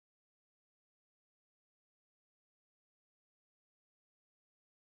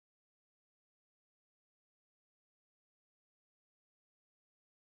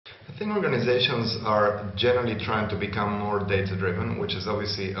think organizations are generally trying to become more data-driven, which is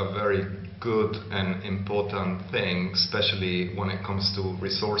obviously a very good and important thing, especially when it comes to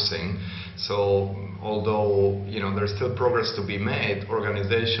resourcing. So, although there's still progress to be made,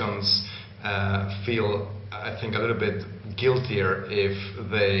 organizations feel, I think, a little bit guiltier if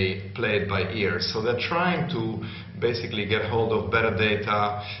they play it by ear. So they're trying to basically get hold of better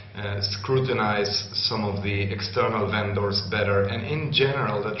data, scrutinize some of the external vendors better, and in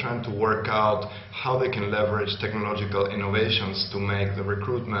general they're trying to work out how they can leverage technological innovations to make the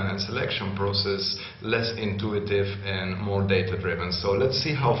recruitment and selection process less intuitive and more data-driven. So let's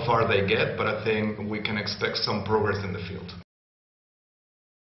see how far they get, but I think we can expect some progress in the field.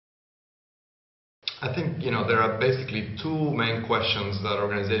 I think there are basically two main questions that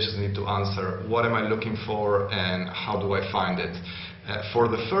organizations need to answer. What am I looking for and how do I find it? For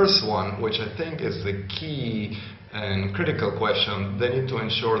the first one, which I think is the key and critical question, they need to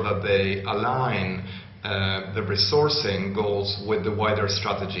ensure that they align the resourcing goals with the wider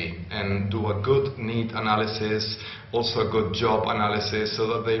strategy and do a good need analysis, also a good job analysis, so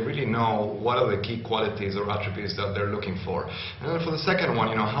that they really know what are the key qualities or attributes that they're looking for. And then for the second one,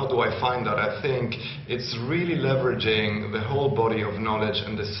 how do I find that? I think it's really leveraging the whole body of knowledge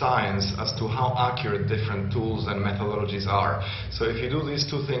and the science as to how accurate different tools and methodologies are. So if you do these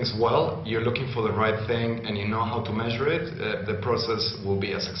two things well, you're looking for the right thing and you know how to measure it, the process will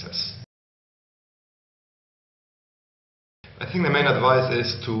be a success. I think the main advice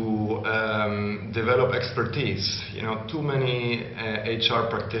is to develop expertise. Too many HR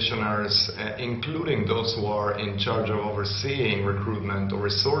practitioners, including those who are in charge of overseeing recruitment or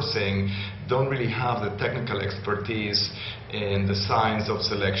resourcing, don't really have the technical expertise in the science of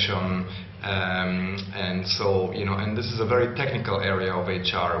selection. And so, and this is a very technical area of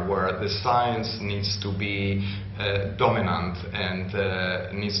HR where the science needs to be dominant and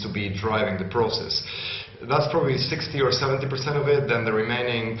needs to be driving the process. That's probably 60 or 70% of it. Then the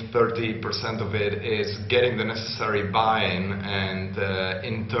remaining 30% of it is getting the necessary buy-in and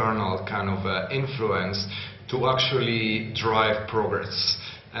internal kind of influence to actually drive progress.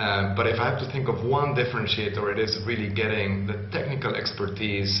 But if I have to think of one differentiator, it is really getting the technical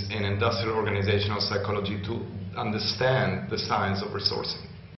expertise in industrial organizational psychology to understand the science of resourcing.